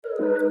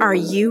Are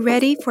you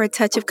ready for a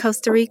touch of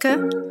Costa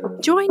Rica?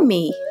 Join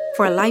me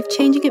for a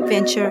life-changing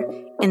adventure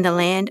in the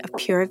land of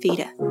Pura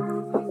Vida.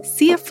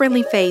 See a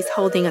friendly face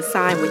holding a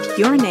sign with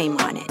your name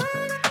on it.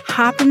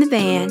 Hop in the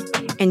van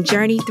and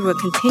journey through a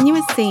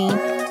continuous scene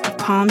of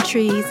palm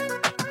trees,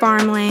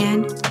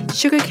 farmland,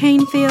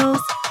 sugarcane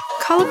fields,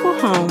 colorful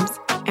homes,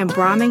 and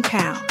Brahmin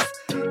cows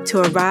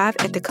to arrive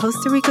at the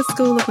Costa Rica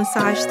School of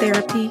Massage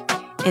Therapy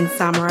in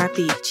Samaria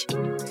Beach.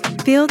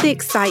 Feel the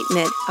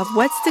excitement of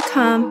what's to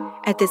come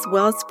at this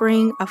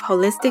wellspring of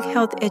holistic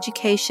health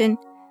education,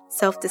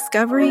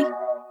 self-discovery,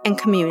 and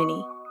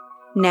community.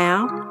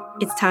 Now,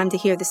 it's time to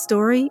hear the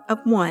story of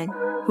one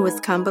who has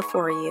come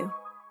before you.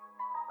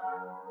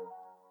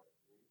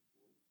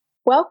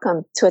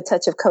 Welcome to A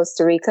Touch of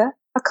Costa Rica,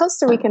 a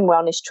Costa Rican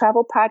wellness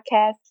travel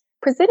podcast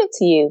presented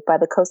to you by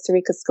the Costa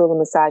Rica School of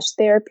Massage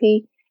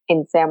Therapy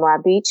in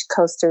Samaria Beach,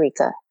 Costa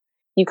Rica.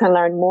 You can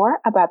learn more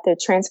about their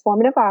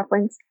transformative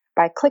offerings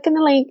by clicking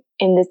the link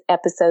in this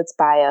episode's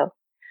bio.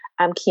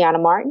 I'm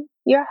Kiana Martin,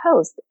 your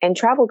host and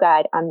travel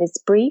guide on this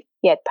brief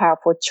yet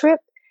powerful trip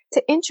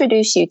to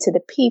introduce you to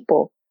the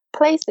people,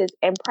 places,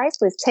 and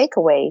priceless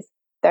takeaways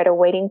that are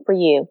waiting for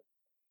you.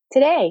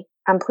 Today,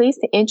 I'm pleased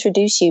to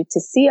introduce you to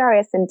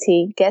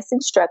CRSMT guest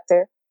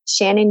instructor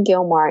Shannon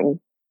Gill-Martin.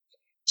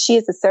 She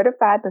is a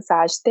certified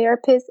massage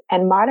therapist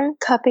and modern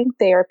cupping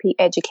therapy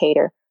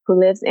educator who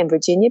lives in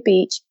Virginia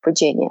Beach,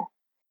 Virginia.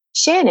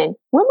 Shannon,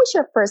 when was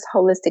your first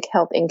holistic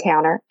health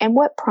encounter and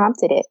what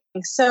prompted it?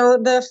 So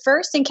the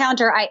first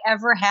encounter I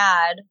ever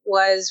had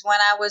was when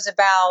I was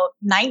about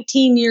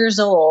 19 years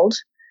old.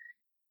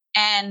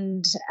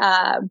 And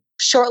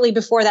shortly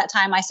before that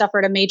time, I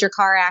suffered a major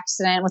car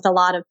accident with a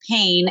lot of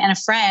pain, and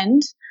a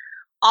friend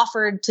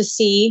offered to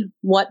see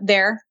what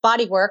their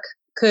body work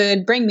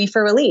could bring me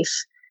for relief.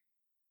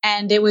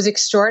 And it was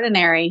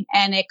extraordinary,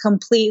 and it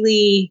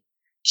completely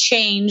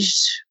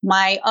changed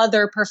my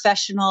other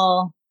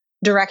professional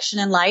direction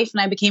in life.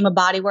 And I became a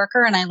body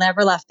worker, and I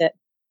never left it.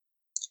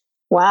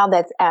 Wow,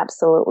 that's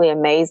absolutely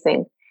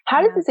amazing.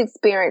 How did this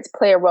experience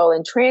play a role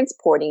in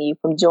transporting you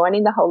from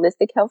joining the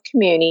holistic health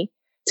community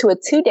to a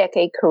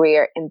 2-decade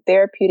career in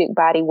therapeutic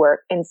body work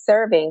and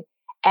serving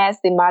as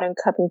the modern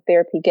cupping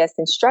therapy guest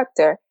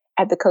instructor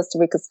at the Costa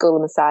Rica School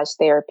of Massage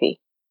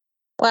Therapy?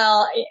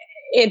 Well,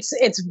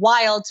 it's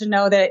wild to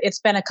know that it's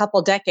been a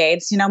couple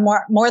decades. You know,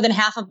 more than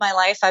half of my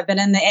life I've been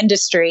in the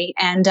industry,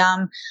 and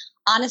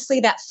honestly,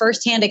 that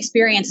firsthand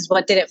experience is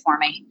what did it for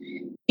me,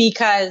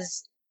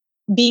 because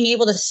being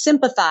able to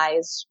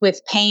sympathize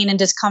with pain and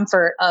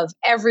discomfort of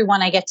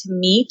everyone I get to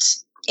meet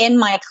in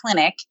my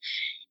clinic.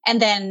 And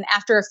then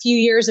after a few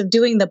years of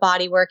doing the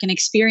body work and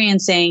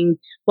experiencing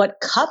what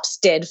cups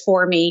did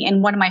for me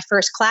in one of my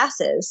first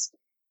classes,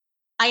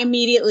 I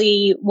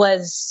immediately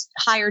was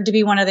hired to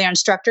be one of their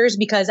instructors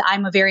because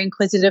I'm a very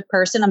inquisitive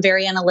person. I'm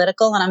very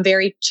analytical and I'm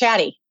very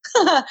chatty.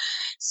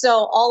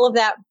 So all of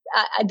that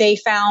they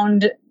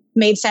found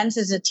made sense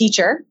as a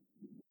teacher.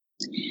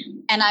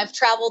 And I've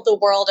traveled the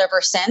world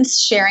ever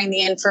since, sharing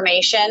the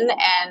information.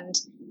 And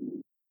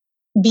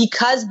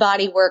because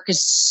body work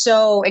is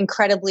so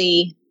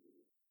incredibly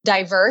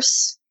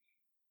diverse,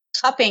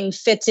 cupping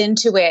fits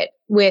into it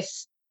with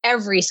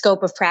every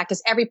scope of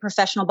practice, every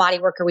professional body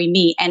worker we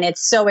meet. And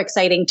it's so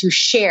exciting to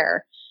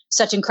share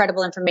such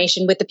incredible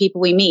information with the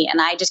people we meet.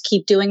 And I just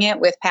keep doing it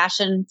with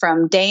passion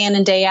from day in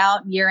and day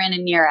out, year in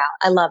and year out.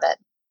 I love it.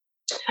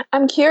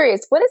 I'm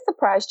curious, what has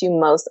surprised you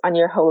most on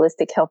your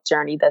holistic health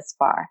journey thus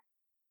far?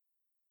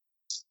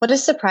 What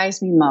has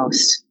surprised me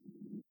most?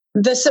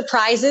 The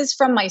surprises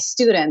from my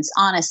students,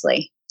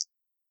 honestly,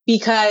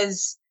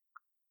 because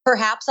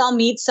perhaps I'll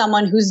meet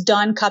someone who's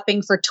done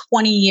cupping for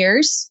 20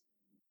 years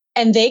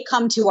and they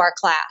come to our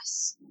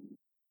class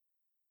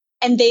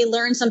and they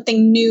learn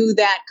something new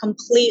that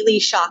completely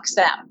shocks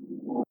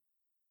them.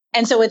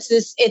 And so it's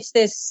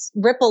this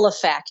ripple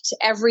effect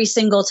every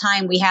single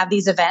time we have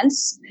these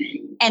events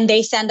and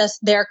they send us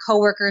their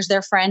coworkers,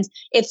 their friends.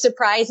 It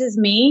surprises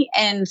me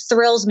and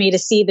thrills me to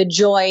see the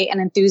joy and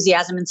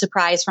enthusiasm and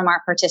surprise from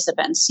our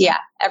participants. Yeah,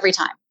 every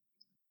time.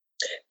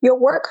 Your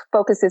work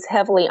focuses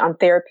heavily on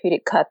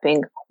therapeutic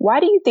cupping. Why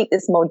do you think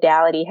this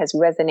modality has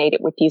resonated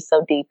with you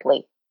so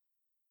deeply?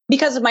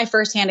 Because of my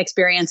firsthand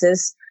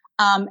experiences.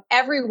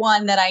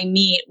 Everyone that I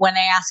meet, when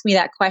they ask me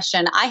that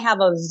question, I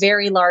have a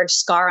very large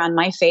scar on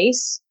my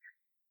face,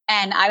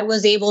 and I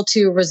was able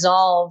to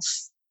resolve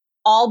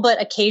all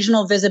but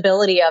occasional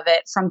visibility of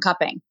it from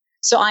cupping.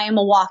 So I am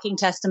a walking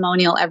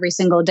testimonial every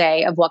single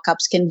day of what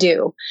cups can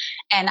do.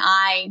 And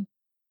I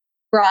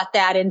brought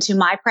that into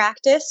my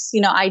practice.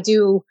 You know, I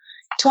do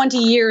 20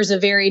 years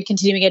of varied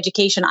continuing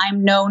education.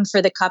 I'm known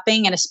for the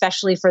cupping and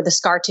especially for the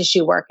scar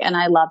tissue work. And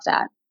I love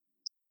that.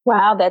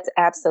 Wow, that's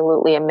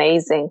absolutely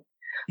amazing.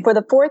 For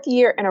the 4th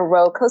year in a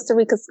row, Costa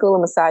Rica School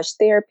of Massage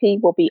Therapy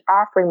will be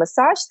offering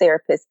massage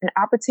therapists an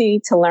opportunity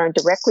to learn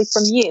directly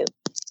from you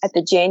at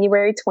the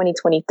January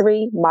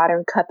 2023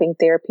 Modern Cupping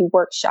Therapy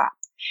Workshop.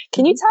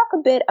 Can you talk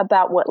a bit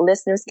about what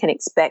listeners can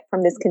expect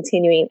from this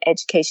continuing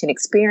education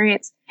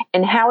experience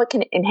and how it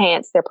can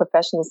enhance their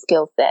professional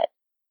skill set?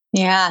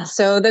 Yeah.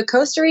 So the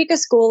Costa Rica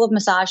School of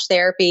Massage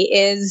Therapy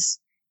is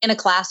in a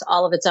class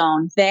all of its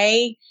own.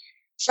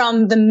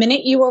 From the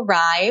minute you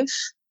arrive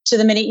to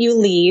the minute you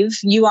leave,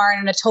 you are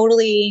in a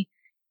totally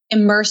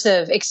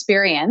immersive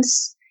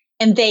experience,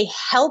 and they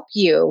help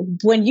you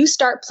when you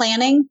start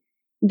planning.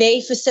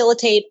 They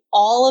facilitate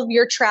all of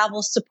your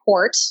travel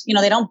support.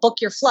 They don't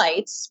book your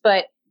flights,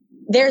 but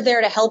they're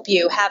there to help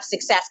you have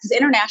success, because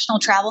international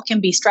travel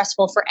can be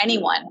stressful for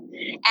anyone.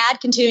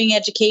 Add continuing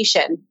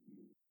education.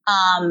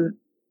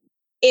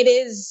 It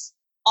is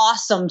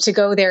awesome to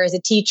go there as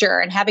a teacher,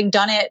 and having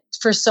done it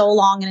for so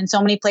long and in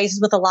so many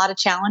places with a lot of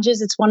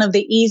challenges, it's one of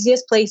the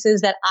easiest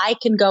places that I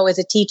can go as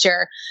a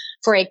teacher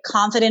for a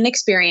confident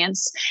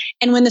experience.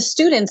 And when the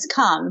students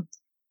come,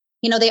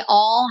 they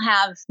all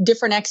have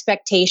different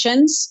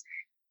expectations,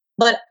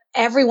 but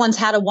everyone's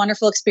had a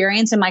wonderful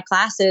experience in my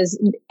classes.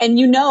 And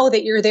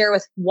that you're there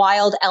with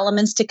wild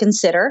elements to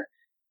consider.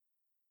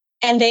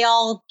 And they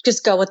all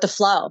just go with the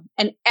flow.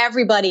 And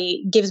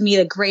everybody gives me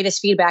the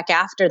greatest feedback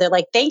after. They're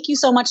like, thank you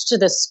so much to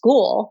the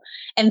school.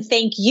 And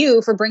thank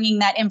you for bringing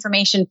that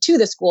information to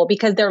the school,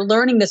 because they're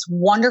learning this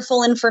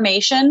wonderful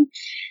information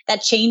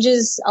that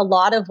changes a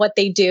lot of what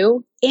they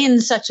do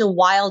in such a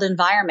wild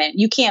environment.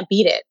 You can't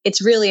beat it.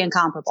 It's really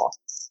incomparable.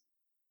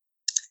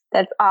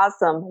 That's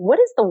awesome. What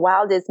is the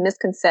wildest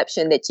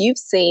misconception that you've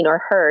seen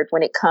or heard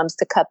when it comes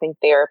to cupping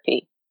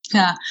therapy?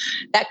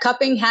 That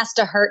cupping has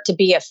to hurt to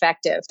be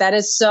effective. That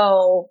is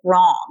so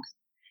wrong.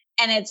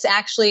 And it's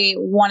actually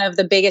one of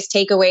the biggest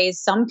takeaways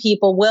some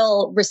people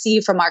will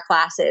receive from our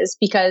classes,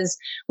 because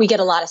we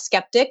get a lot of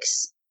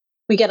skeptics.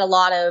 We get a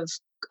lot of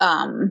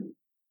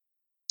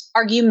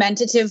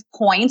argumentative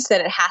points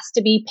that it has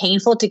to be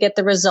painful to get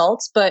the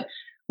results, but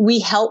we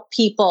help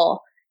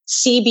people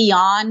see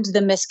beyond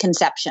the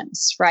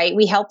misconceptions, right?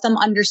 We help them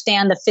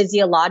understand the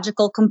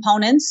physiological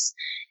components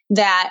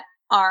that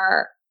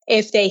are,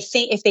 if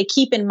they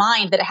keep in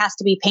mind that it has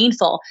to be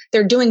painful,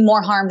 they're doing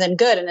more harm than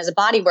good. And as a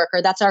body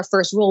worker, that's our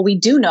first rule. We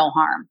do no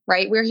harm,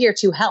 right? We're here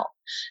to help.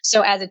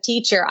 So as a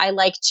teacher, I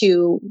like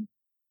to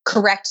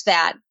correct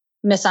that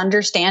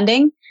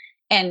misunderstanding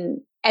and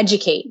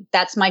educate.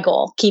 That's my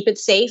goal. Keep it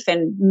safe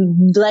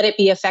and let it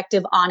be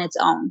effective on its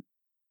own,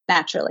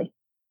 naturally.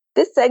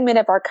 This segment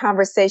of our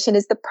conversation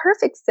is the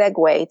perfect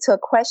segue to a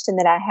question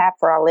that I have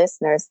for our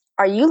listeners.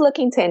 Are you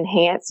looking to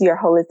enhance your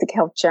holistic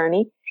health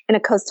journey in a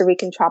Costa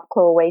Rican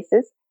tropical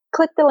oasis?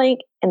 Click the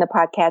link in the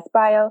podcast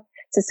bio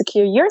to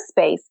secure your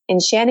space in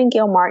Shannon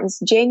Gill-Martin's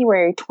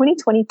January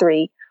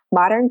 2023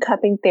 Modern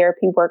Cupping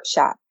Therapy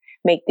Workshop.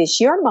 Make this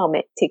your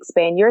moment to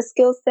expand your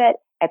skill set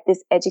at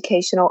this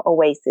educational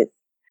oasis.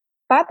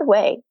 By the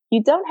way,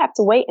 you don't have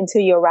to wait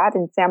until you arrive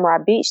in Samurai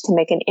Beach to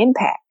make an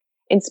impact.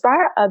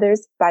 Inspire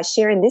others by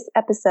sharing this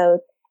episode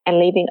and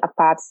leaving a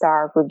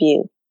 5-star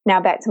review. Now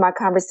back to my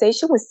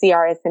conversation with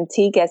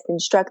CRSMT guest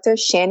instructor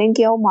Shannon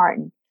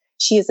Gill-Martin.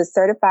 She is a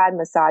certified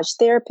massage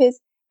therapist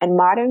and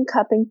modern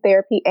cupping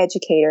therapy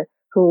educator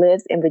who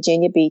lives in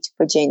Virginia Beach,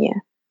 Virginia.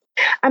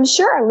 I'm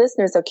sure our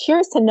listeners are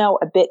curious to know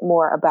a bit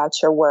more about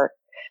your work.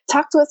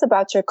 Talk to us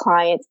about your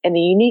clients and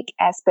the unique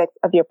aspects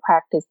of your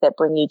practice that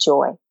bring you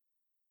joy.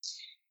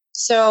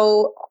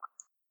 So,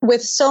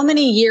 with so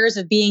many years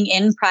of being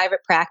in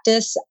private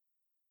practice,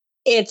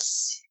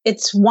 it's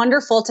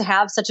wonderful to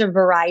have such a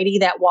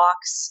variety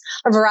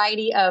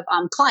of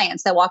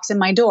clients that walks in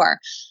my door.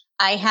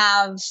 I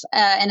have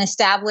an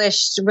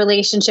established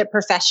relationship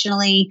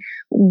professionally,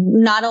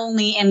 not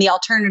only in the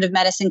alternative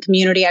medicine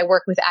community. I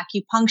work with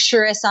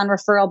acupuncturists on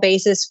referral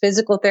basis,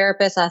 physical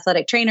therapists,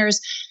 athletic trainers,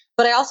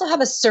 but I also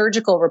have a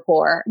surgical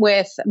rapport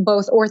with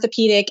both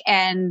orthopedic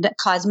and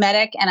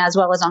cosmetic, and as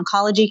well as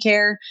oncology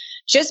care,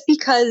 just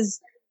because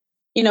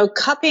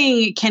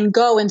cupping can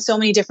go in so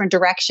many different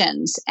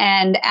directions.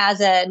 And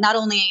as not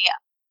only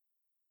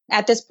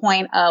at this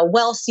point, a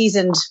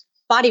well-seasoned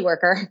body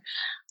worker,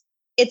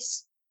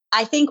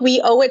 I think we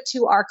owe it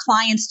to our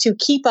clients to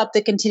keep up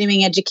the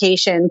continuing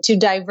education, to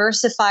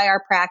diversify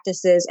our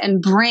practices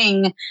and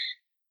bring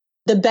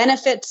the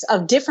benefits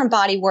of different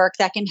body work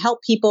that can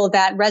help people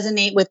that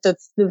resonate with the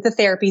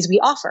therapies we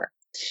offer.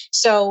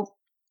 So,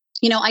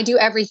 I do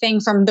everything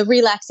from the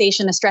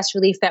relaxation, the stress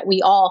relief that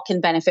we all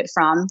can benefit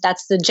from.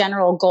 That's the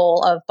general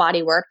goal of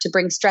body work, to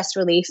bring stress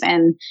relief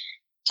and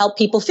help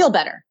people feel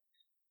better.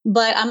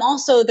 But I'm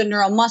also the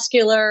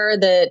neuromuscular,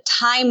 the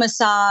Thai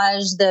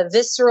massage, the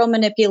visceral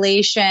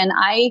manipulation.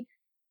 I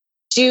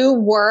do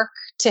work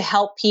to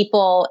help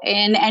people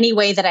in any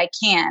way that I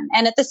can.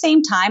 And at the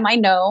same time, I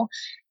know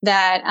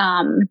that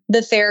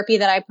the therapy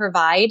that I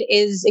provide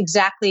is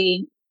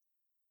exactly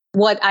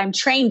what I'm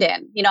trained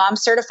in. I'm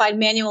certified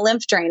manual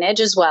lymph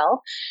drainage as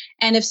well.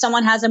 And if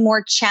someone has a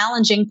more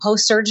challenging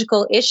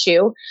post-surgical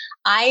issue,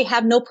 I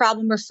have no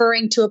problem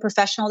referring to a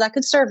professional that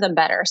could serve them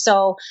better.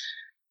 So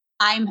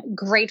I'm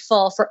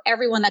grateful for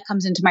everyone that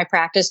comes into my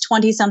practice,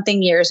 20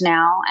 something years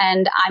now.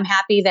 And I'm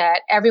happy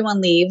that everyone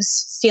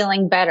leaves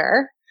feeling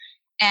better.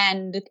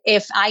 And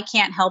if I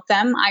can't help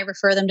them, I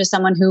refer them to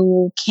someone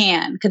who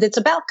can, because it's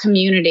about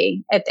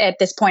community at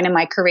this point in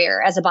my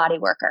career as a body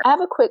worker. I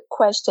have a quick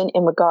question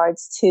in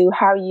regards to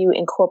how you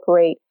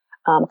incorporate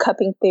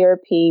cupping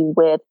therapy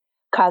with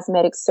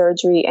cosmetic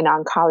surgery and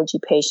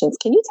oncology patients.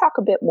 Can you talk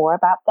a bit more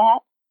about that?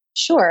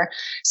 Sure.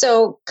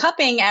 So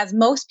cupping, as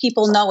most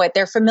people know it,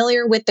 they're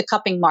familiar with the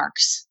cupping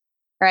marks,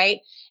 right?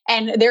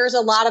 And there's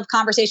a lot of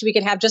conversation we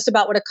could have just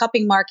about what a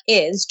cupping mark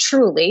is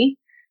truly,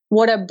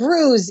 what a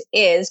bruise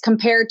is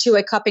compared to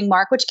a cupping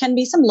mark, which can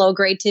be some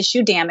low-grade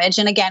tissue damage.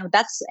 And again,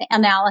 that's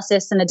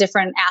analysis in a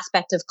different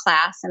aspect of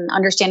class and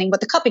understanding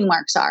what the cupping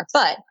marks are.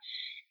 But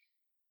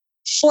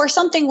for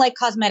something like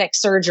cosmetic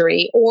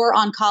surgery or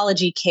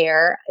oncology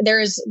care,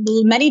 there's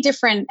many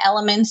different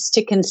elements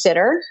to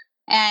consider.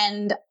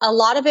 And a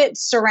lot of it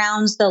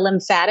surrounds the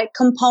lymphatic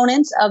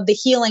components of the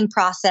healing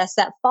process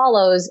that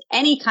follows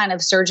any kind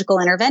of surgical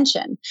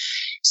intervention.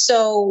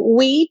 So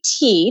we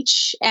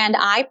teach and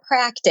I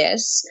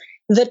practice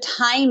the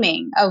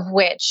timing of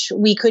which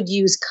we could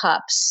use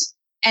cups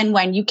and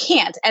when you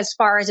can't, as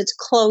far as it's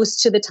close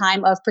to the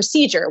time of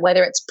procedure,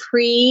 whether it's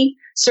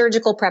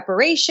pre-surgical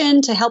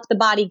preparation to help the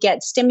body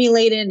get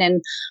stimulated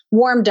and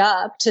warmed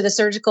up to the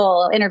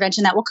surgical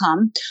intervention that will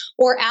come,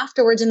 or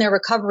afterwards in their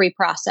recovery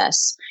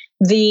process.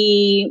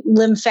 The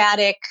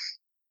lymphatic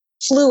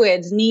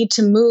fluids need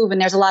to move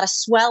and there's a lot of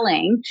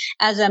swelling.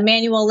 As a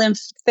manual lymph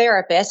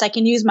therapist, I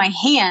can use my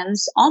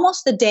hands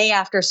almost the day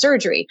after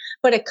surgery,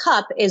 but a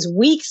cup is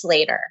weeks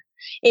later.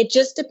 It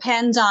just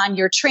depends on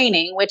your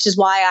training, which is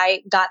why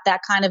I got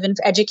that kind of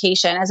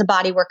education as a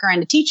body worker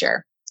and a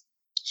teacher.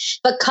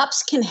 But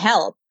cups can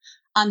help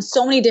on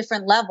so many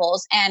different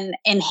levels and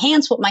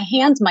enhance what my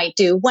hands might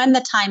do when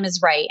the time is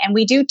right. And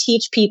we do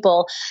teach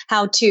people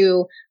how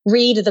to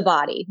read the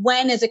body.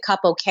 When is a cup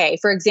okay?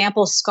 For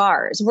example,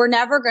 scars. We're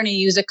never going to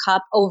use a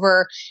cup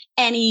over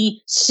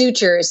any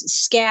sutures,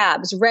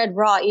 scabs, red,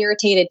 raw,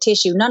 irritated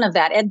tissue, none of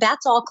that. And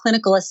that's all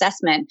clinical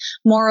assessment.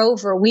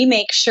 Moreover, we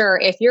make sure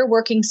if you're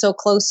working so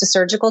close to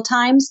surgical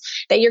times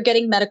that you're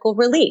getting medical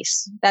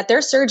release, that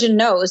their surgeon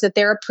knows that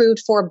they're approved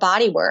for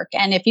body work.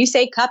 And if you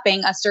say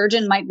cupping, a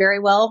surgeon might very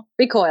well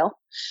recoil.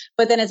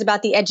 But then it's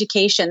about the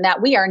education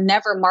that we are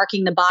never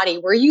marking the body.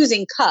 We're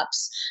using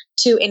cups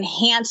to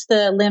enhance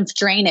the lymph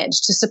drainage,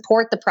 to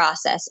support the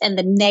process. And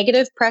the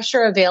negative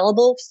pressure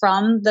available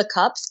from the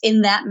cups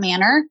in that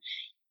manner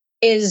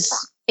it's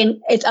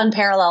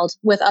unparalleled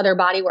with other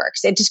body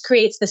works. It just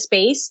creates the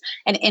space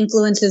and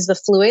influences the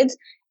fluids.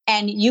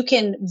 And you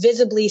can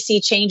visibly see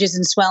changes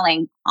in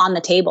swelling on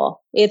the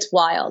table. It's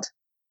wild.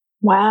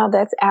 Wow,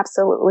 that's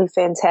absolutely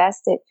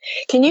fantastic.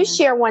 Can you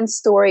share one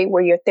story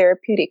where your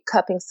therapeutic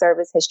cupping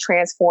service has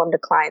transformed a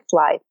client's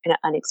life in an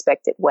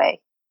unexpected way?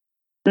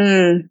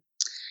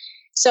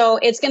 So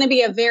it's going to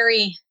be a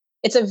very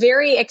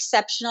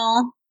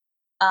exceptional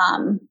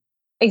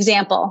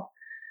example.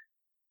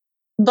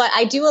 But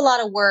I do a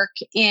lot of work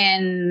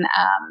in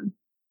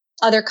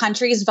other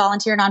countries,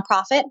 volunteer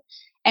nonprofit.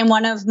 And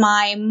one of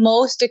my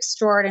most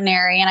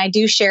extraordinary, and I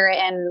do share it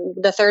in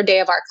the third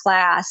day of our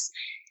class,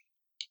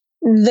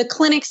 the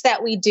clinics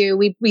that we do,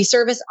 we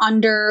service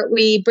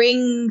we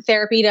bring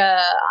therapy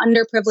to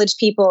underprivileged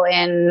people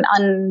in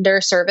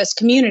underserviced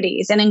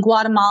communities. And in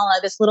Guatemala,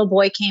 this little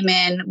boy came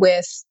in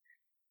with,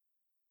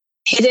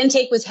 his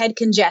intake was head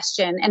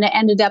congestion, and it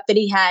ended up that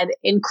he had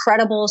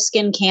incredible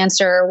skin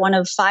cancer, one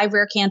of 5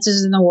 rare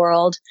cancers in the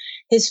world.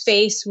 His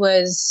face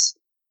was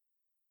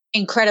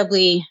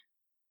incredibly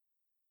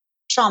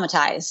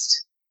traumatized.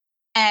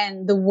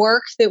 And the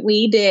work that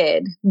we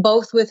did,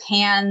 both with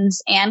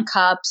hands and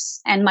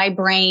cups and my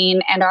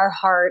brain and our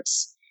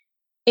hearts,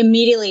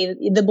 immediately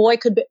the boy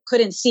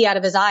couldn't see out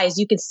of his eyes.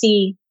 He could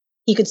see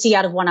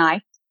out of one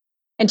eye.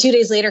 And 2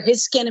 days later,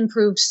 his skin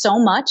improved so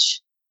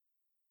much.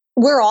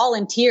 We're all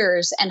in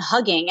tears and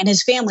hugging, and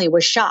his family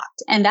was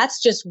shocked. And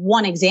that's just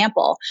one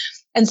example.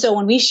 And so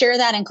when we share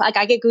that, and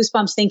I get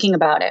goosebumps thinking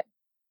about it,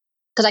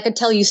 because I could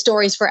tell you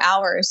stories for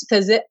hours.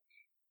 Because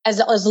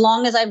as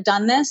long as I've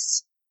done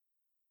this,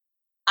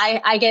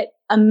 I get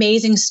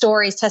amazing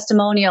stories,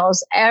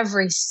 testimonials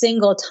every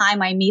single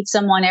time I meet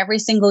someone, every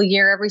single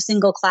year, every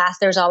single class.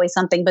 There's always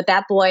something. But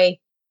that boy,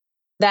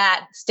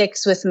 that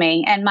sticks with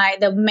me. And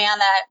the man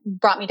that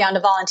brought me down to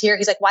volunteer,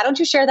 he's like, "Why don't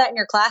you share that in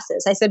your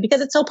classes?" I said,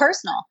 "Because it's so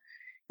personal."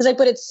 He's like,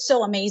 "But it's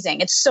so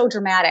amazing. It's so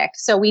dramatic."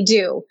 So we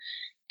do.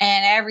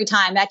 And every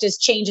time that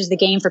just changes the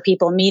game for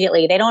people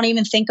immediately. They don't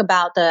even think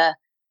about the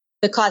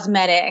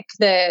cosmetic,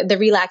 the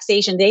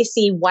relaxation. They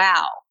see,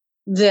 wow,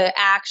 the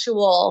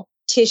actual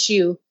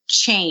tissue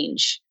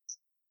change.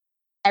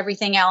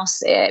 Everything else,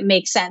 it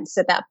makes sense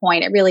at that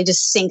point. It really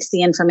just sinks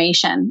the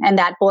information. And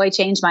that boy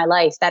changed my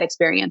life, that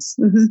experience.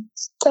 Mm-hmm.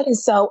 That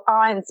is so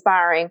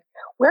awe-inspiring.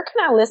 Where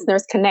can our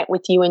listeners connect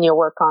with you and your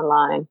work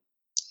online?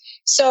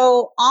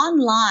 So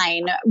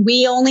online,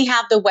 we only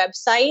have the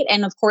website.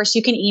 And of course,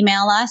 you can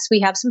email us. We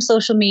have some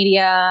social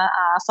media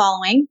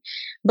following.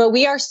 But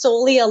we are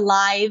solely a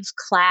live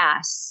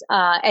class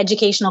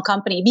educational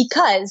company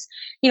because,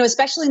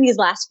 especially in these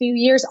last few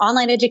years,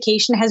 online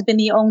education has been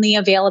the only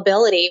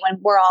availability when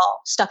we're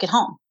all stuck at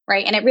home,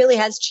 right? And it really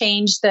has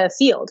changed the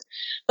field.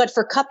 But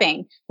for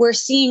cupping, we're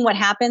seeing what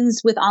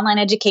happens with online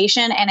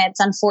education, and it's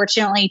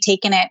unfortunately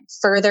taken it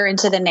further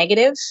into the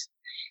negative.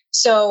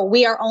 So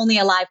we are only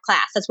a live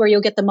class. That's where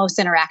you'll get the most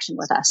interaction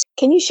with us.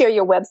 Can you share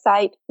your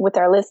website with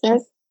our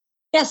listeners?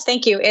 Yes,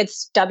 thank you.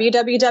 It's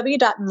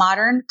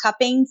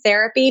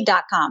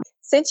www.moderncuppingtherapy.com.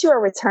 Since you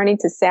are returning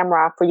to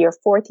Samara for your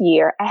 4th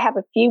year, I have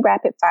a few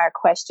rapid fire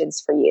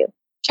questions for you.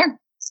 Sure.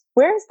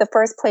 Where is the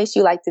first place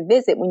you like to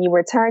visit when you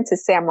return to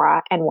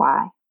Samara and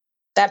why?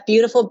 That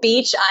beautiful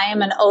beach. I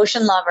am an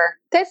ocean lover.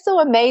 That's so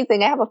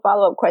amazing. I have a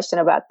follow-up question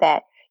about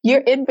that.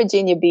 You're in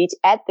Virginia Beach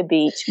at the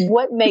beach.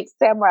 What makes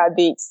Samara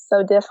Beach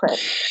so different?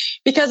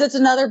 Because it's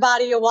another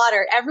body of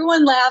water.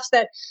 Everyone laughs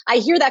that I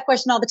hear that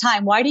question all the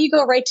time. Why do you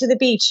go right to the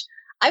beach?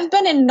 I've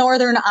been in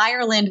Northern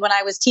Ireland when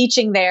I was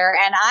teaching there,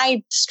 and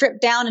I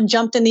stripped down and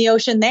jumped in the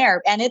ocean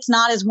there, and it's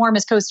not as warm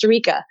as Costa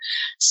Rica.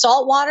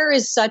 Salt water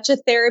is such a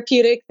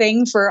therapeutic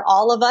thing for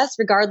all of us,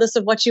 regardless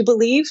of what you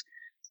believe.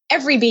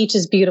 Every beach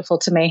is beautiful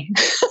to me.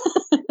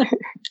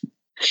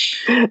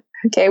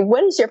 Okay,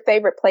 what is your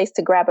favorite place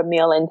to grab a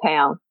meal in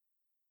town?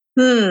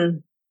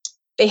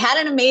 They had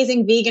an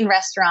amazing vegan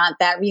restaurant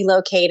that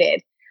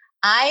relocated.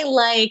 I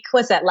like,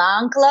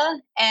 La Ancla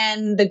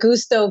and the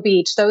Gusto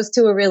Beach. Those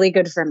two are really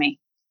good for me.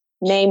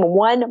 Name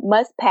one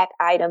must-pack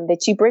item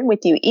that you bring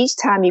with you each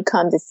time you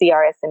come to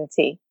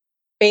CRSMT.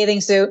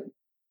 Bathing suit.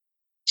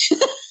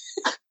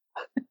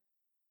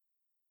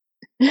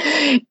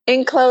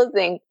 In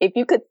closing, if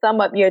you could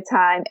sum up your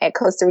time at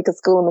Costa Rica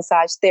School of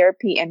Massage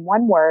Therapy in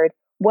one word,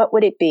 what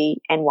would it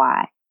be and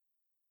why?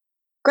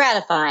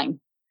 Gratifying.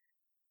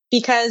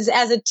 Because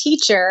as a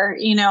teacher,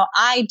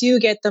 I do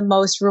get the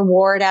most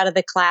reward out of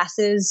the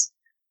classes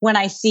when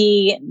I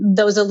see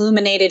those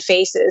illuminated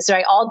faces,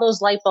 right? All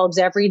those light bulbs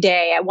every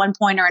day at one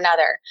point or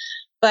another.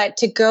 But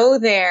to go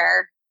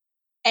there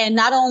and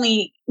not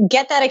only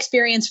get that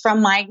experience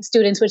from my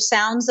students, which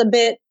sounds a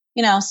bit,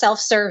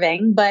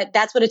 self-serving, but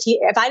that's what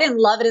if I didn't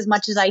love it as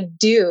much as I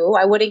do,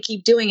 I wouldn't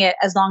keep doing it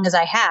as long as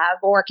I have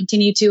or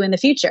continue to in the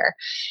future.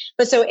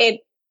 But so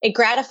it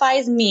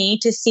gratifies me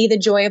to see the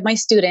joy of my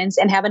students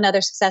and have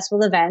another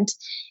successful event.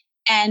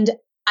 And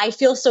I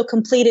feel so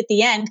complete at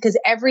the end because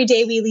every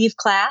day we leave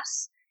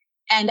class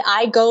and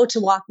I go to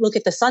look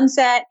at the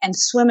sunset and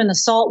swim in the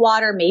salt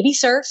water, maybe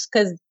surf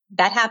because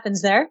that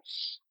happens there.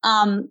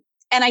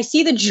 And I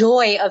see the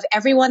joy of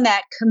everyone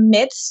that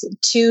commits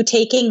to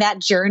taking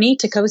that journey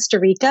to Costa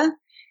Rica.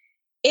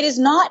 It is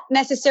not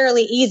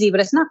necessarily easy,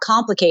 but it's not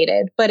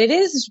complicated, but it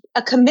is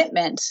a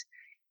commitment.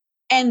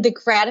 And the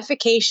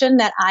gratification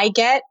that I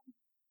get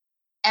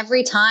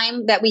every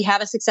time that we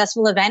have a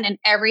successful event, and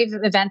every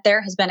event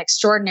there has been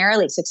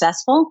extraordinarily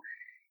successful,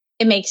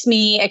 it makes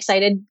me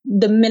excited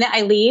the minute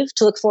I leave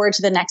to look forward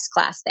to the next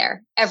class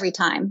there every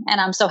time. And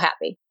I'm so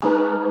happy.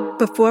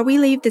 Before we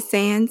leave the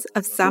sands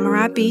of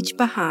Samara Beach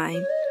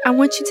behind, I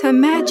want you to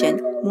imagine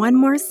one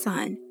more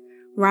sun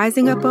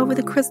rising up over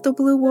the crystal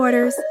blue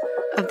waters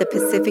of the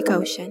Pacific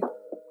Ocean.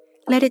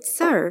 Let it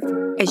serve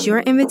as your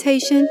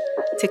invitation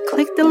to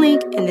click the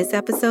link in this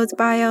episode's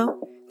bio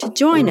to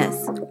join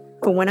us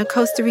for one of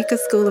Costa Rica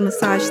School of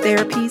Massage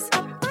Therapy's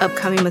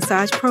upcoming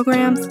massage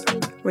programs,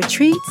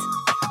 retreats,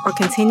 or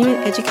continuing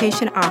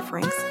education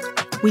offerings.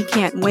 We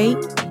can't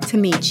wait to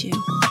meet you.